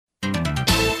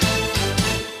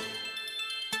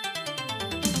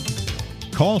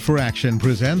Call for Action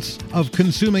presents Of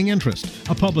Consuming Interest,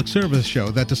 a public service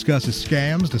show that discusses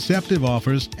scams, deceptive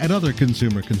offers, and other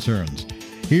consumer concerns.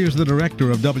 Here's the director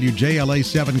of WJLA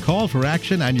 7 Call for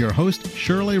Action and your host,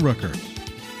 Shirley Rooker.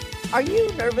 Are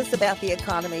you nervous about the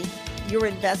economy, your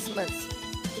investments?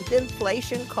 Is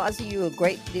inflation causing you a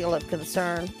great deal of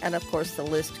concern? And of course, the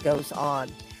list goes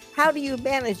on. How do you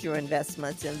manage your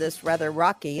investments in this rather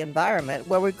rocky environment?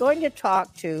 Well, we're going to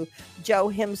talk to Joe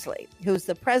Hemsley, who's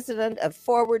the president of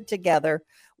Forward Together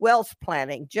Wealth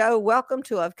Planning. Joe, welcome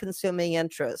to Of Consuming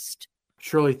Interest.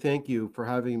 Shirley, thank you for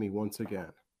having me once again.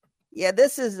 Yeah,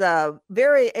 this is a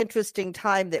very interesting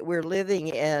time that we're living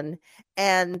in.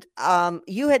 And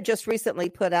you had just recently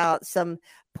put out some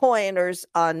pointers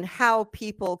on how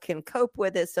people can cope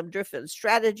with it, some different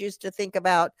strategies to think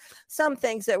about, some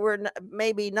things that were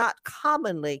maybe not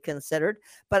commonly considered,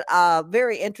 but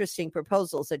very interesting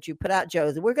proposals that you put out,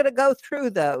 Joe. We're going to go through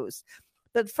those.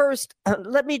 But first,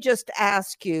 let me just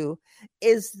ask you,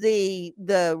 is the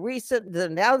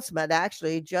announcement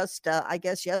actually just, I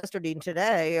guess, yesterday and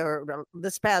today or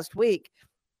this past week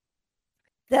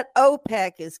that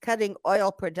OPEC is cutting oil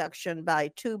production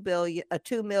by 2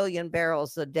 million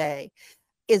barrels a day.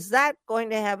 Is that going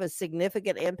to have a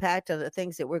significant impact on the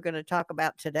things that we're going to talk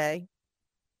about today?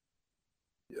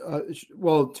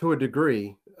 Well, to a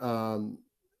degree.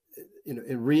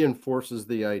 It reinforces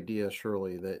the idea,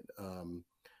 Shirley, that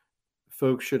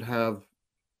folks should have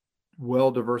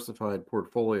well-diversified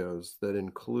portfolios that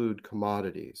include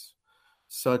commodities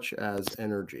such as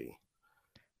energy,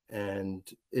 and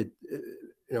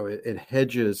it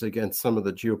hedges against some of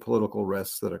the geopolitical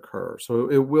risks that occur. So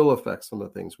it will affect some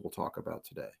of the things we'll talk about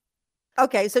today.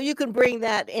 Okay, so you can bring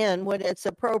that in when it's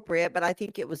appropriate, but I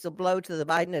think it was a blow to the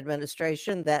Biden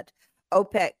administration that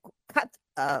OPEC cut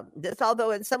this,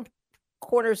 although in some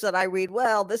corners that I read,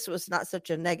 well, this was not such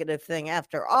a negative thing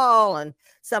after all, and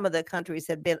some of the countries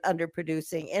had been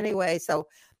underproducing anyway. So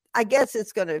I guess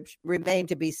it's going to remain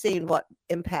to be seen what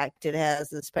impact it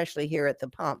has, especially here at the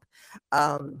pump.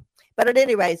 But at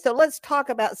any rate, so let's talk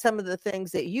about some of the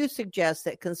things that you suggest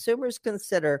that consumers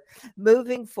consider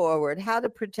moving forward, how to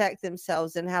protect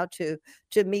themselves and how to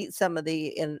meet some of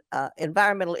the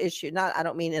environmental issue. I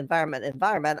don't mean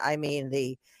environment, I mean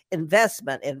the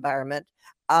investment environment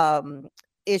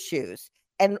issues.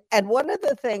 And one of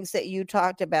the things that you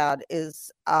talked about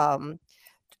is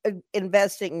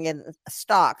investing in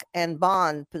stock and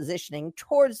bond positioning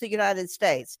towards the United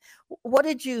States. What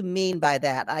did you mean by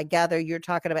that? I gather you're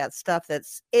talking about stuff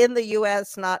that's in the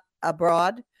U.S., not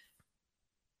abroad.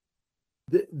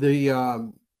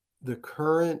 The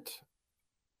current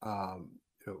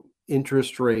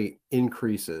interest rate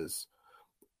increases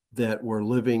that we're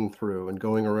living through and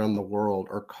going around the world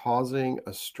are causing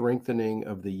a strengthening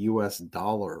of the U.S.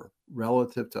 dollar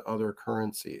relative to other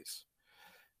currencies.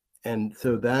 And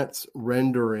so that's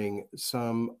rendering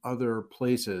some other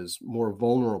places more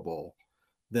vulnerable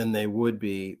than they would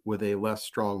be with a less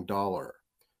strong dollar.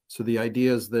 So the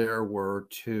ideas there were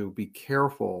to be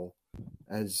careful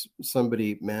as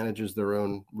somebody manages their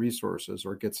own resources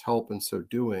or gets help in so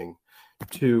doing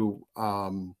to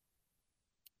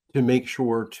make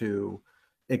sure to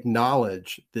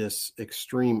acknowledge this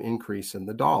extreme increase in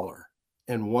the dollar.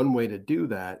 And one way to do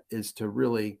that is to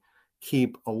really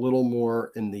keep a little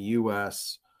more in the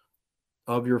U.S.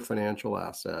 of your financial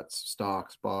assets,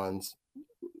 stocks, bonds,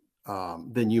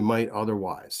 than you might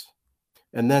otherwise.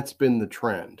 And that's been the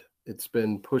trend. It's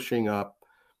been pushing up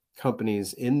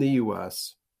companies in the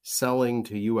U.S. selling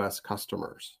to U.S.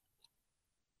 customers.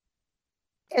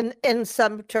 And in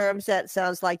some terms, that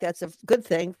sounds like that's a good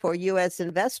thing for U.S.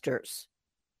 investors.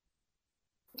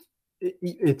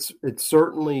 It's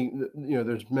certainly,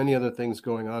 there's many other things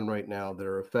going on right now that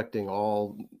are affecting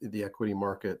all the equity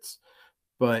markets,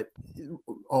 but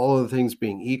all of the things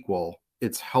being equal,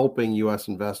 it's helping U.S.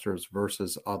 investors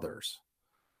versus others.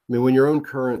 I mean, when your own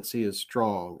currency is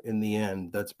strong, in the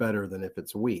end, that's better than if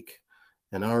it's weak.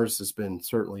 And ours has been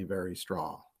certainly very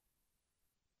strong.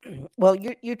 Well,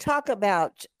 you talk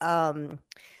about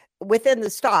within the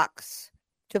stocks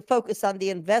to focus on the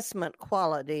investment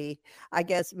quality, I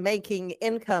guess, making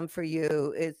income for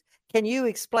you is. Can you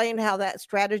explain how that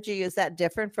strategy is that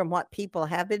different from what people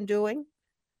have been doing?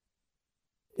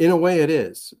 In a way, it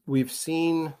is. We've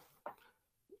seen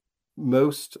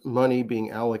most money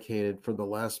being allocated for the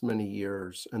last many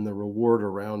years and the reward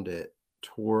around it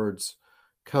towards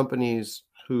companies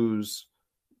whose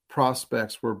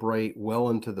prospects were bright well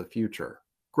into the future,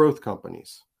 growth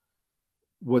companies.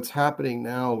 What's happening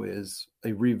now is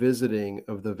a revisiting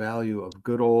of the value of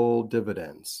good old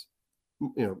dividends,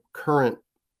 current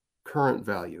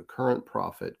value, current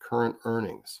profit, current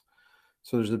earnings.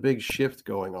 So there's a big shift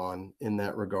going on in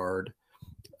that regard.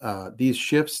 These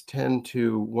shifts tend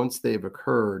to, once they've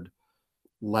occurred,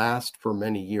 last for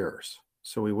many years.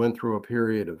 So we went through a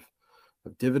period of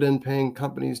dividend paying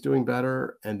companies doing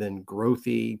better, and then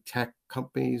growthy tech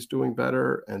companies doing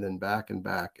better, and then back and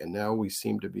back. And now we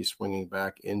seem to be swinging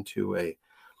back into a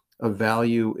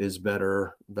value is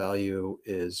better, value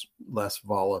is less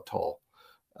volatile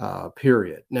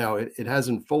period. Now, it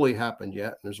hasn't fully happened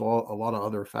yet. There's a lot of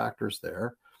other factors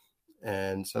there,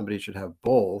 and somebody should have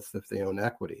both if they own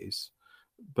equities.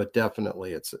 But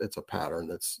definitely, it's a pattern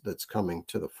that's coming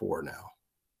to the fore now.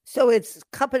 So it's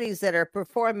companies that are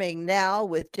performing now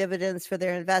with dividends for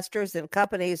their investors, and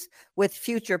companies with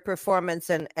future performance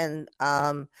and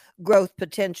growth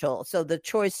potential. So the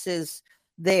choices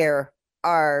there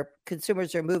are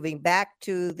consumers are moving back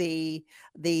to the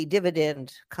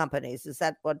dividend companies. Is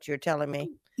that what you're telling me?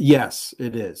 Yes,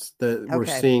 it is. Okay. We're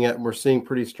seeing it. We're seeing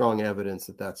pretty strong evidence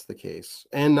that that's the case,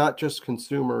 and not just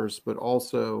consumers, but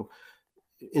also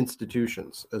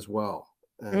institutions as well.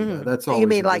 And that's always you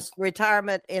mean like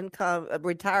retirement income,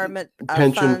 retirement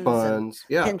pension funds,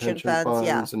 pension funds,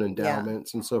 yeah, and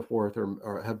endowments and so forth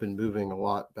have been moving a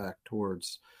lot back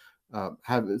towards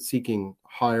seeking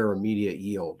higher immediate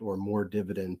yield or more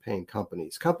dividend paying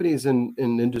companies in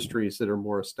industries that are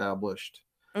more established.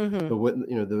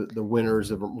 The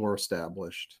winners are more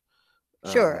established.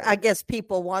 Sure. I guess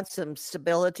people want some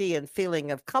stability and feeling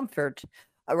of comfort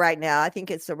right now. I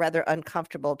think it's a rather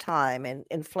uncomfortable time, and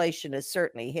inflation is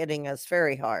certainly hitting us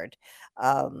very hard.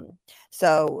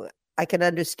 So I can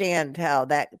understand how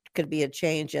that could be a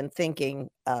change in thinking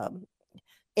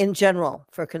in general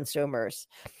for consumers.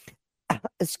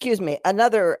 Excuse me.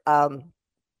 Another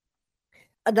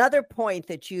point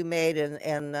that you made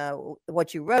and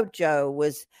what you wrote, Joe,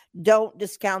 was don't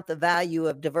discount the value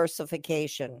of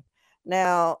diversification.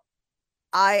 Now,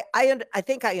 I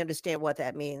think I understand what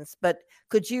that means, but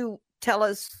could you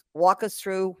walk us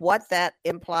through what that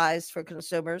implies for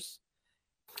consumers?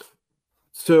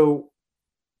 So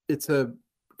it's a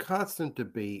constant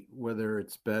debate whether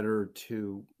it's better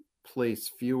to place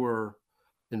fewer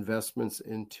investments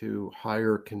into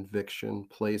higher conviction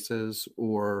places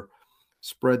or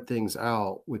spread things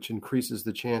out, which increases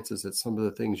the chances that some of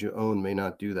the things you own may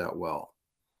not do that well.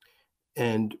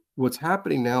 And what's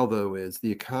happening now, though, is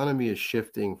the economy is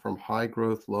shifting from high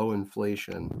growth, low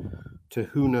inflation to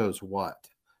who knows what,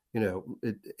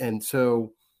 and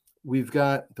so we've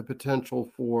got the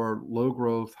potential for low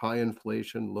growth, high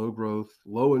inflation, low growth,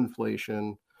 low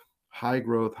inflation, high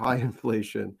growth, high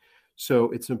inflation.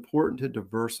 So it's important to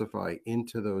diversify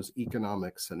into those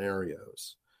economic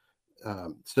scenarios.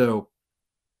 So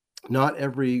not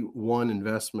every one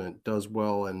investment does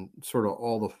well in sort of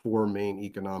all the four main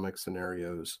economic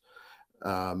scenarios,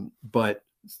 but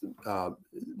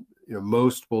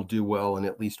most will do well in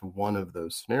at least one of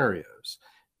those scenarios.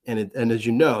 And as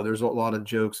you know, there's a lot of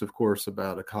jokes, of course,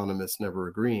 about economists never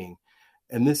agreeing.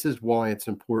 And this is why it's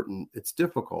important. It's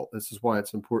difficult. This is why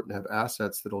it's important to have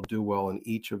assets that'll do well in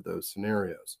each of those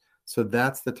scenarios. So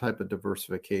that's the type of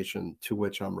diversification to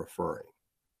which I'm referring.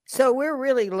 So we're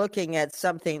really looking at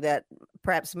something that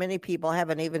perhaps many people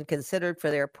haven't even considered for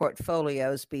their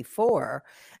portfolios before.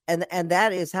 And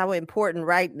that is how important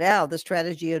right now the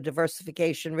strategy of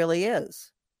diversification really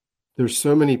is. There's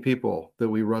so many people that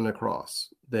we run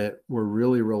across that were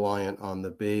really reliant on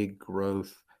the big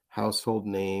growth, household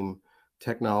name,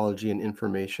 technology and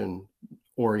information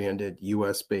oriented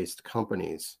US-based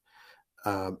companies.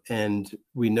 And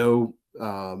we know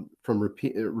from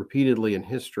repeatedly in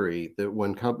history that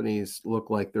when companies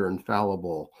look like they're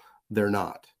infallible, they're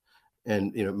not.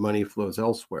 And money flows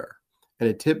elsewhere. And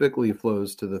it typically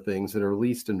flows to the things that are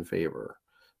least in favor.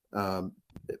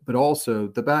 But also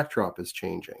the backdrop is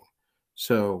changing.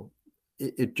 So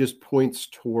it just points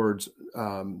towards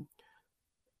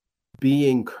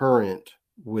being current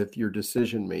with your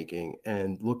decision making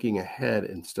and looking ahead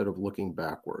instead of looking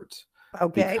backwards.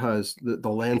 Okay. Because the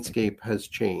landscape has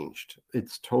changed.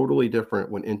 It's totally different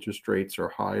when interest rates are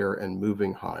higher and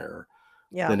moving higher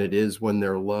than it is when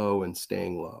they're low and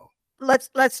staying low.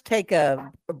 Let's take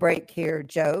a break here,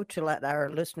 Joe, to let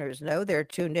our listeners know they're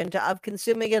tuned into Of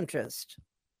Consuming Interest.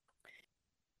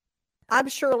 I'm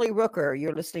Shirley Rooker.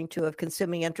 You're listening to Of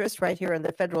Consuming Interest right here on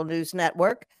the Federal News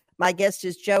Network. My guest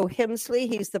is Joe Hemsley.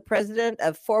 He's the president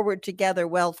of Forward Together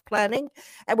Wealth Planning.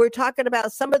 And we're talking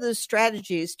about some of the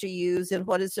strategies to use in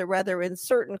what is a rather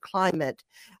uncertain climate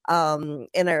in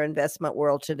our investment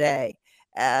world today.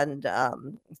 And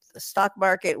the stock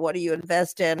market, what do you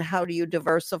invest in? How do you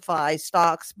diversify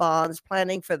stocks, bonds,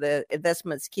 planning for the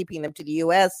investments, keeping them to the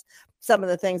U.S., some of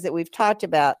the things that we've talked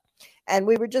about. And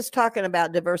we were just talking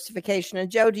about diversification. And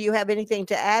Joe, do you have anything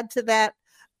to add to that?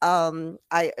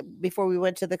 I before we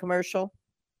went to the commercial.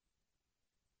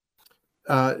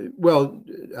 Well,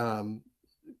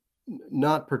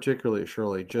 not particularly,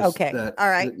 Shirley. Just Okay. that. All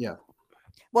right. Yeah.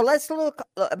 Well, let's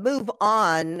move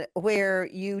on where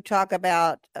you talk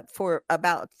about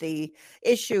about the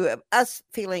issue of us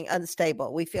feeling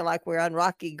unstable. We feel like we're on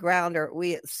rocky ground, or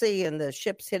we see and the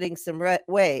ship's hitting some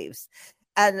waves.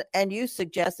 And you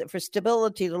suggest that for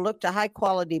stability to look to high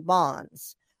quality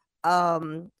bonds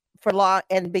for law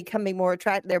and becoming more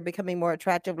attractive. They're becoming more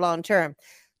attractive long term.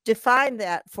 Define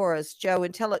that for us, Joe,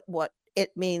 and tell it what it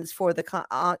means for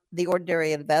the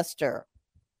ordinary investor.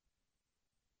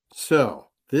 So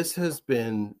this has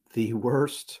been the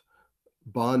worst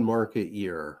bond market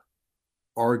year,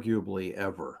 arguably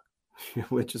ever,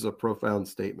 which is a profound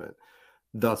statement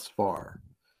thus far.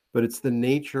 But it's the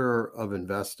nature of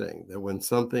investing that when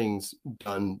something's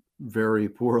done very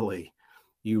poorly,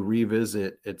 you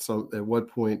revisit at what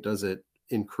point does it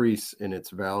increase in its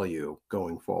value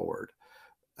going forward.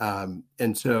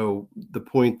 And so the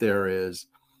point there is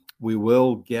we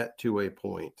will get to a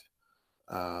point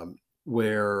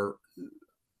where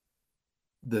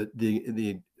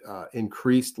the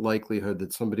increased likelihood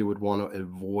that somebody would want to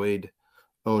avoid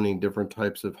owning different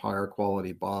types of higher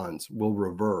quality bonds will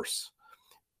reverse.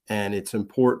 And it's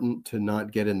important to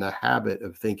not get in the habit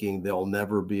of thinking they'll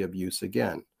never be of use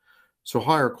again. So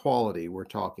higher quality, we're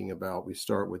talking about, we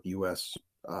start with U.S.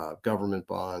 Government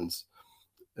bonds.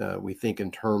 We think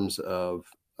in terms of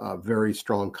very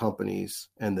strong companies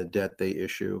and the debt they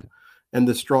issue, and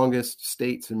the strongest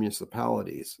states and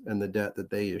municipalities and the debt that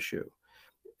they issue.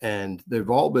 And they've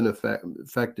all been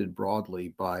affected broadly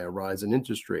by a rise in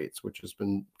interest rates, which has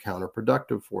been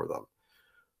counterproductive for them.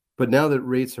 But now that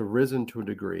rates have risen to a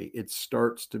degree, it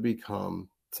starts to become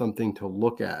something to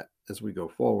look at as we go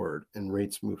forward and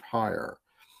rates move higher,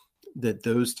 that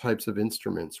those types of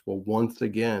instruments will once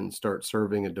again start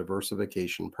serving a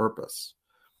diversification purpose.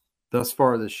 Thus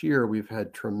far this year, we've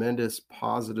had tremendous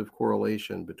positive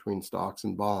correlation between stocks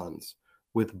and bonds,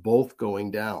 with both going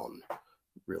down.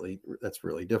 Really, that's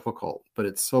really difficult. But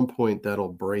at some point,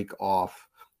 that'll break off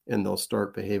and they'll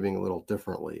start behaving a little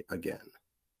differently again.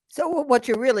 So what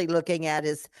you're really looking at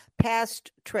is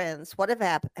past trends, what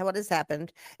has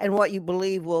happened, and what you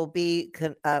believe will be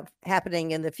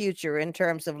happening in the future in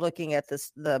terms of looking at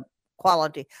the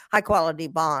high quality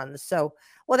bonds. So,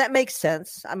 well, that makes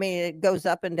sense. I mean, it goes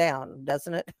up and down,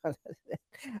 doesn't it?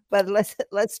 But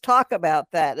let's talk about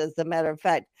that as a matter of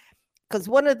fact, because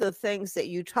one of the things that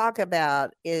you talk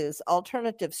about is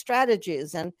alternative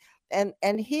strategies,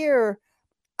 and here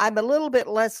I'm a little bit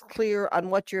less clear on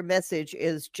what your message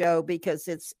is, Joe, because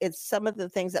it's some of the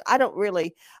things that I don't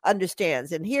really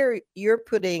understand. And here you're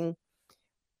putting,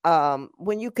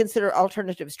 when you consider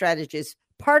alternative strategies,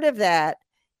 part of that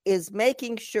is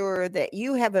making sure that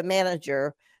you have a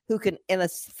manager who can, in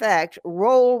effect,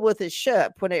 roll with the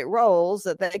ship when it rolls,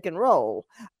 that they can roll,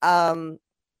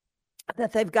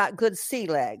 that they've got good sea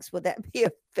legs. Would that be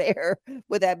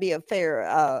a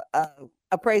fair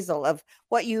appraisal of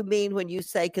what you mean when you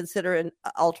say consider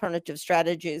alternative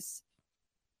strategies?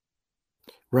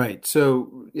 Right.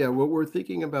 So yeah, what we're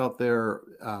thinking about there,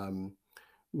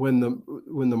 when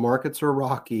the markets are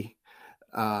rocky,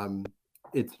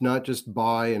 it's not just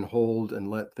buy and hold and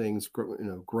let things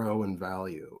grow in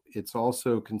value. It's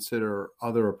also consider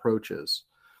other approaches,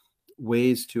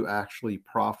 ways to actually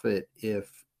profit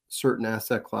if certain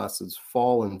asset classes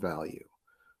fall in value,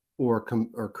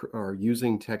 or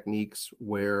using techniques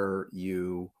where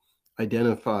you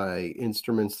identify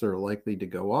instruments that are likely to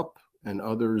go up and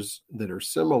others that are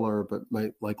similar but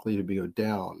might likely to go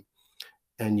down.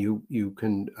 And you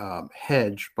can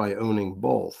hedge by owning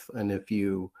both. And if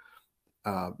you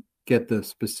get the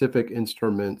specific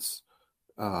instruments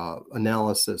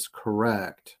analysis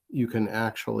correct, you can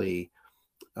actually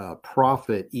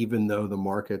profit even though the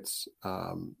markets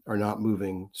are not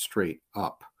moving straight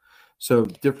up. So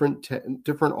different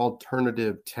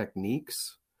alternative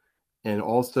techniques and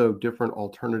also different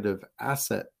alternative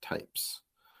asset types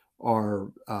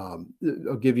are,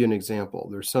 I'll give you an example.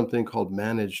 There's something called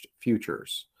managed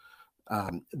futures.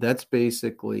 That's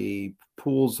basically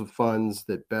pools of funds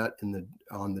that bet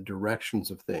on the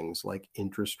directions of things like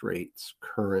interest rates,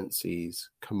 currencies,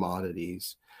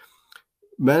 commodities.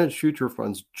 Managed future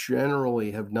funds generally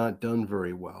have not done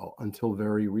very well until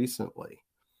very recently.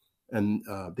 And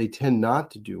they tend not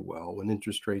to do well when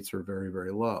interest rates are very,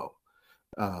 very low.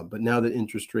 But now that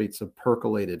interest rates have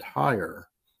percolated higher,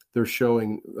 they're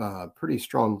showing pretty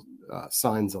strong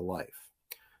signs of life.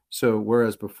 So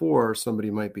whereas before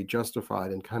somebody might be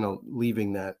justified in kind of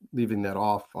leaving that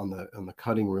off on the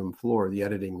cutting room floor, the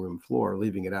editing room floor,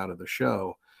 leaving it out of the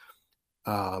show,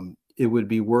 it would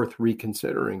be worth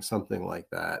reconsidering something like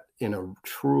that in a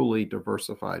truly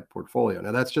diversified portfolio.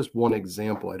 Now, that's just one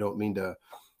example. I don't mean to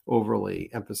overly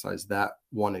emphasize that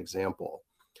one example,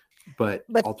 but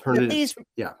alternatives,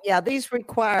 these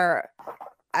require,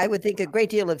 I would think, a great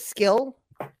deal of skill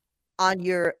on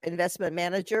your investment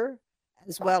manager,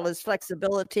 as well as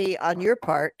flexibility on your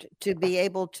part to be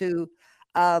able to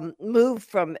move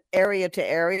from area to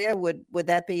area. Would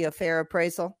that be a fair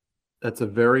appraisal? That's a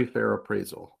very fair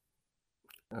appraisal.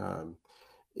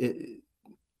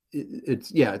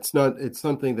 It's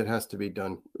something that has to be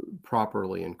done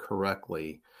properly and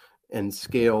correctly and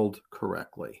scaled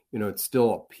correctly. It's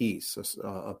still a piece of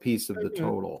the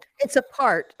total. It's a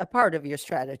part of your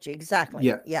strategy.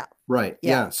 Exactly. Yeah. Right.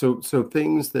 Yeah. So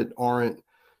things that aren't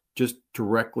just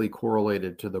directly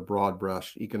correlated to the broad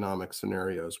brush economic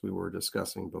scenarios we were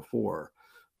discussing before,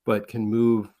 but can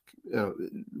move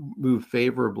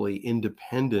favorably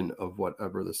independent of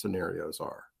whatever the scenarios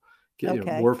are.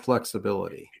 More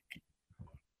flexibility.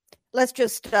 Let's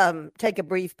just take a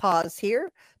brief pause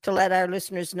here to let our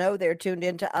listeners know they're tuned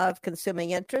into Of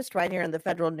Consuming Interest right here on the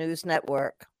Federal News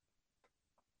Network.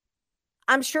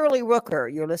 I'm Shirley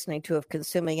Rooker. You're listening to Of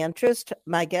Consuming Interest.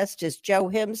 My guest is Joe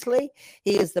Hemsley.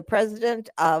 He is the president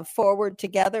of Forward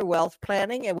Together Wealth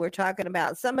Planning, and we're talking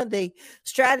about some of the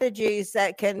strategies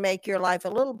that can make your life a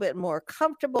little bit more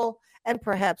comfortable and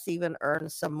perhaps even earn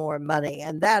some more money.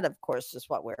 And that, of course, is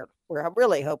what we're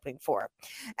really hoping for.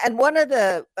 And one of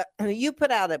the, you put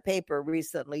out a paper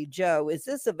recently, Joe. Is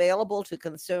this available to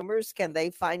consumers? Can they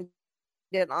find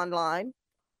it online?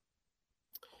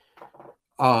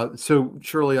 So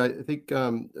Shirley, I think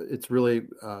it's really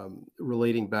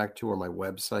relating back to my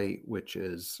website, which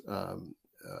is,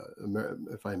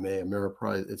 if I may,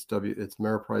 Ameriprise. It's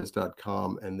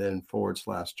Ameriprise.com and then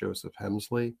 / Joseph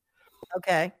Hemsley.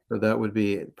 Okay. So that would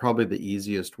be probably the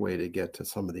easiest way to get to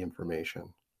some of the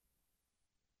information.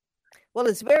 Well,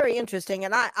 it's very interesting.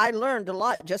 And I learned a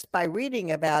lot just by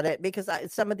reading about it, because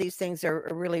some of these things are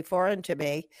really foreign to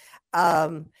me.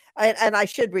 And I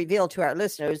should reveal to our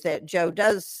listeners that Joe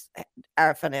does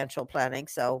our financial planning.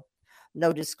 So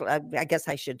I guess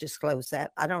I should disclose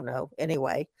that. I don't know.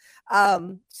 Anyway.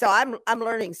 So I'm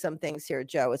learning some things here,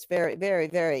 Joe. It's very, very,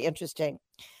 very interesting.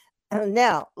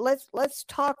 Now let's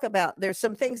talk about, there's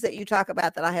some things that you talk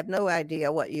about that I have no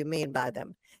idea what you mean by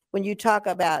them. When you talk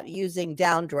about using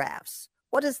downdrafts,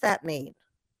 what does that mean?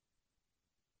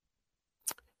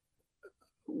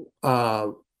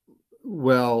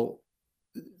 Well,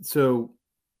 so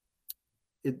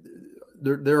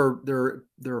there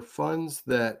are funds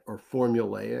that are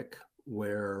formulaic,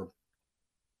 where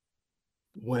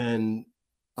when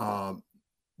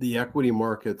the equity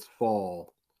markets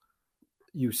fall,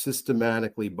 you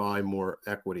systematically buy more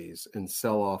equities and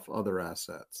sell off other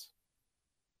assets.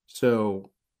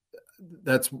 So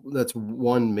that's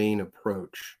one main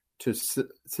approach, to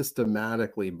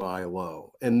systematically buy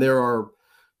low. And there are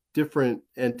different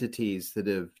entities that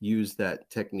have used that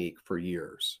technique for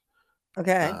years.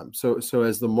 Okay. So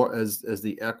as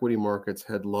the equity markets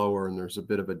head lower and there's a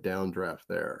bit of a downdraft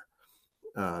there,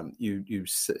 you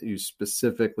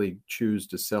specifically choose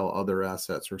to sell other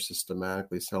assets, or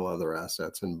systematically sell other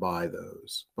assets and buy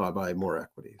more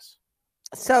equities.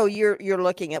 So you're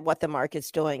looking at what the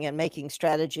market's doing and making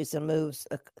strategies and moves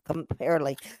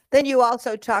comparatively. Then you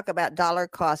also talk about dollar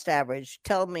cost average.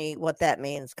 Tell me what that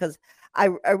means, because I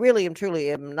really and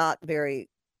truly am not very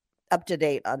up to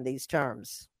date on these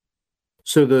terms.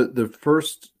 So the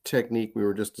first technique we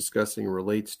were just discussing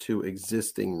relates to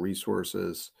existing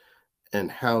resources and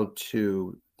how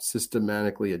to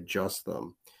systematically adjust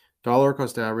them. Dollar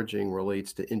cost averaging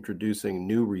relates to introducing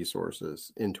new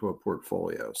resources into a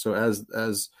portfolio. So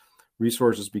as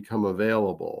resources become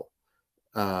available,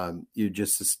 you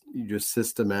just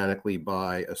systematically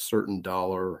buy a certain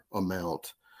dollar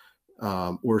amount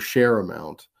or share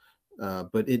amount,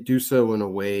 but it do so in a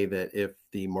way that if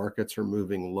the markets are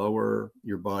moving lower,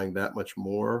 you're buying that much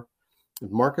more. If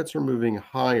markets are moving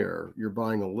higher, you're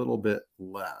buying a little bit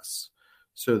less.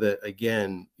 So that,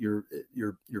 again, you're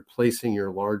placing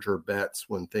your larger bets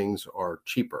when things are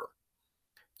cheaper.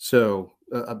 So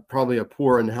probably a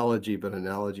poor analogy, but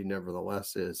analogy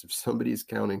nevertheless, is if somebody's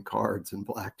counting cards in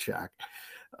blackjack,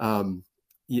 and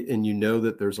you know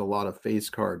that there's a lot of face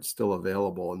cards still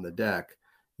available in the deck,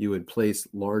 you would place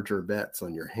larger bets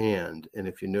on your hand. And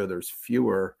if you know there's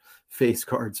fewer face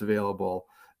cards available,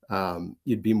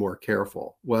 you'd be more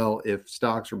careful. Well, if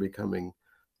stocks are becoming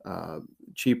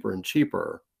cheaper and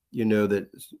cheaper, you know that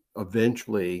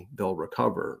eventually they'll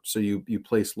recover. So you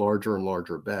place larger and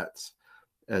larger bets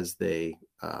as they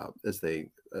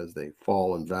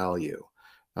fall in value.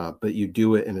 But you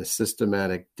do it in a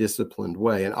systematic, disciplined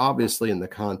way, and obviously in the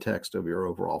context of your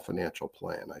overall financial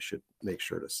plan. I should make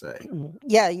sure to say.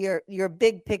 Yeah, your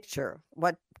big picture,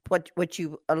 what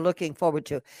you are looking forward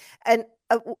to, and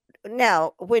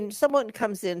now when someone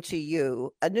comes into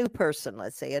you, a new person,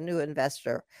 let's say a new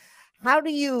investor, how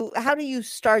do you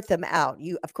start them out?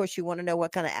 Of course, you want to know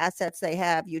what kind of assets they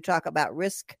have. You talk about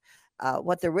risk,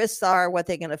 what the risks are, what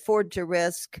they can afford to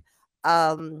risk.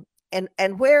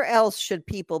 And where else should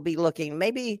people be looking?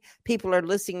 Maybe people are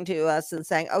listening to us and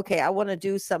saying, okay, I want to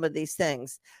do some of these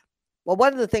things. Well,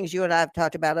 one of the things you and I have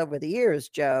talked about over the years,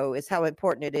 Joe, is how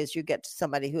important it is you get to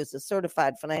somebody who is a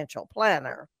certified financial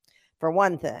planner, for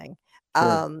one thing.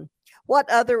 Sure. What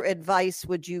other advice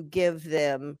would you give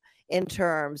them in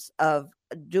terms of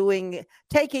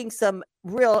taking some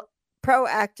real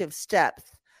proactive steps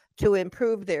to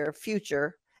improve their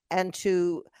future and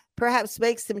to perhaps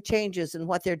make some changes in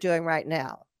what they're doing right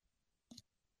now?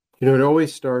 It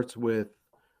always starts with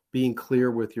being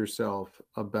clear with yourself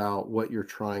about what you're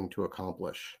trying to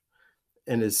accomplish.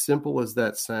 And as simple as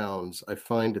that sounds, I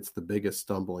find it's the biggest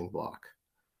stumbling block.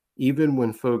 Even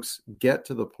when folks get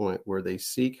to the point where they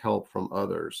seek help from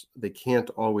others, they can't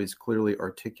always clearly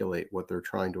articulate what they're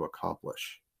trying to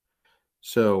accomplish.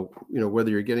 So,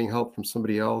 whether you're getting help from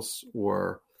somebody else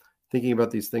or thinking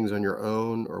about these things on your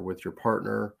own or with your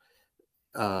partner,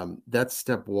 that's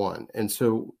step one. And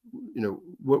so,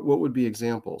 what would be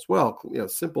examples? Well,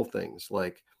 simple things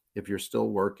like if you're still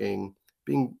working,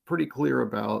 being pretty clear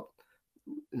about,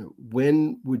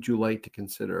 when would you like to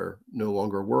consider no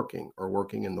longer working or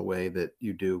working in the way that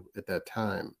you do at that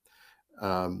time?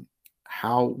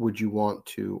 How would you want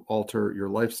to alter your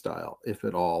lifestyle, if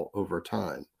at all, over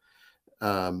time?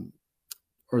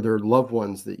 Are there loved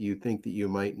ones that you think that you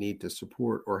might need to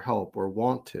support or help or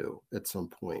want to at some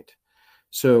point?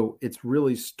 So it's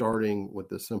really starting with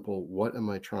the simple, what am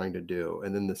I trying to do?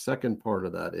 And then the second part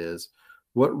of that is,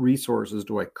 what resources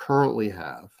do I currently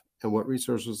have? And what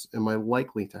resources am I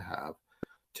likely to have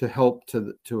to help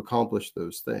to accomplish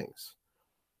those things?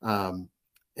 And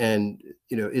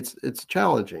it's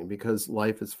challenging because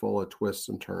life is full of twists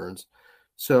and turns.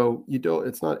 So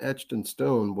it's not etched in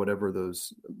stone, whatever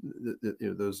those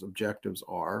objectives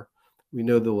are. We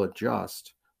know they'll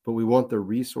adjust, but we want the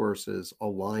resources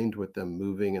aligned with them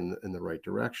moving in the right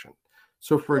direction.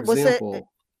 So for example,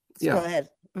 go ahead.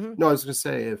 Mm-hmm. No, I was going to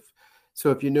say if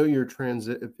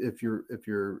you're if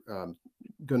you're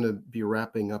going to be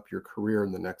wrapping up your career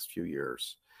in the next few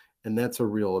years, and that's a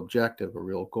real objective, a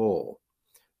real goal.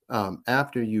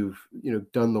 After you've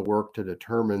done the work to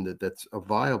determine that that's a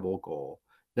viable goal,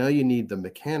 now you need the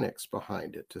mechanics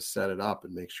behind it to set it up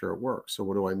and make sure it works. So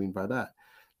what do I mean by that?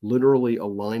 Literally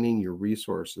aligning your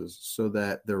resources so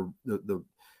that the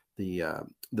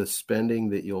spending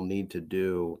that you'll need to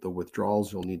do, the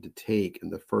withdrawals you'll need to take in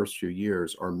the first few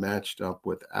years are matched up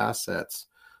with assets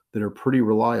that are pretty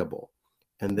reliable.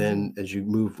 And then as you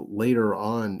move later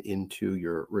on into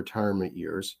your retirement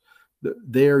years,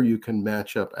 there you can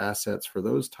match up assets for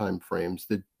those time frames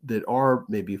that are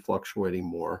maybe fluctuating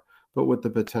more, but with the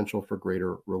potential for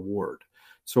greater reward.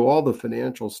 So all the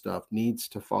financial stuff needs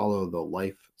to follow the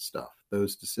life stuff,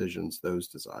 those decisions, those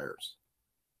desires.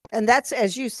 And that's,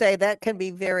 as you say, that can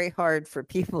be very hard for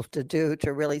people to do,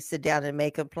 to really sit down and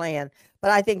make a plan. But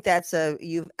I think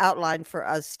you've outlined for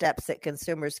us steps that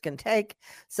consumers can take,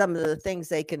 some of the things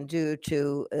they can do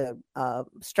to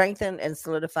strengthen and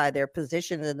solidify their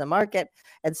position in the market,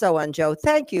 and so on. Joe,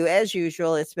 thank you. As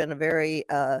usual, it's been a very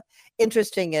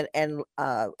interesting and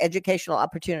educational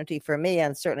opportunity for me,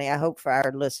 and certainly I hope for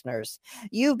our listeners.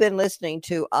 You've been listening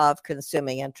to Of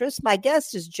Consuming Interest. My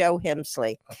guest is Joe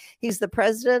Hemsley. He's the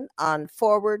president on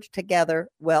Forward Together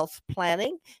Wealth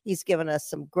Planning. He's given us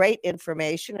some great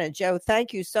information. And Joe,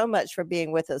 thank you so much for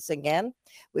being with us again.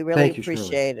 We really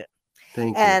appreciate it.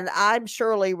 Thank you. And I'm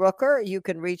Shirley Rooker. You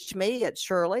can reach me at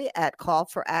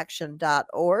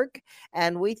shirley@callforaction.org.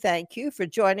 And we thank you for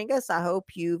joining us. I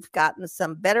hope you've gotten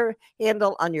some better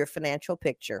handle on your financial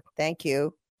picture. Thank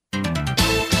you.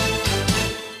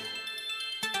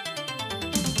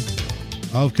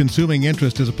 Of Consuming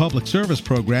Interest is a public service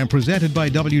program presented by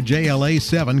WJLA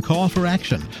 7 Call for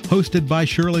Action, hosted by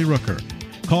Shirley Rooker.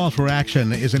 Call for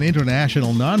Action is an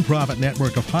international nonprofit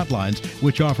network of hotlines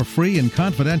which offer free and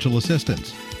confidential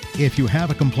assistance. If you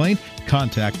have a complaint,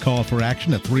 contact Call for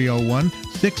Action at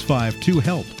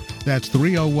 301-652-HELP. That's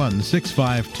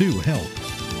 301-652-HELP.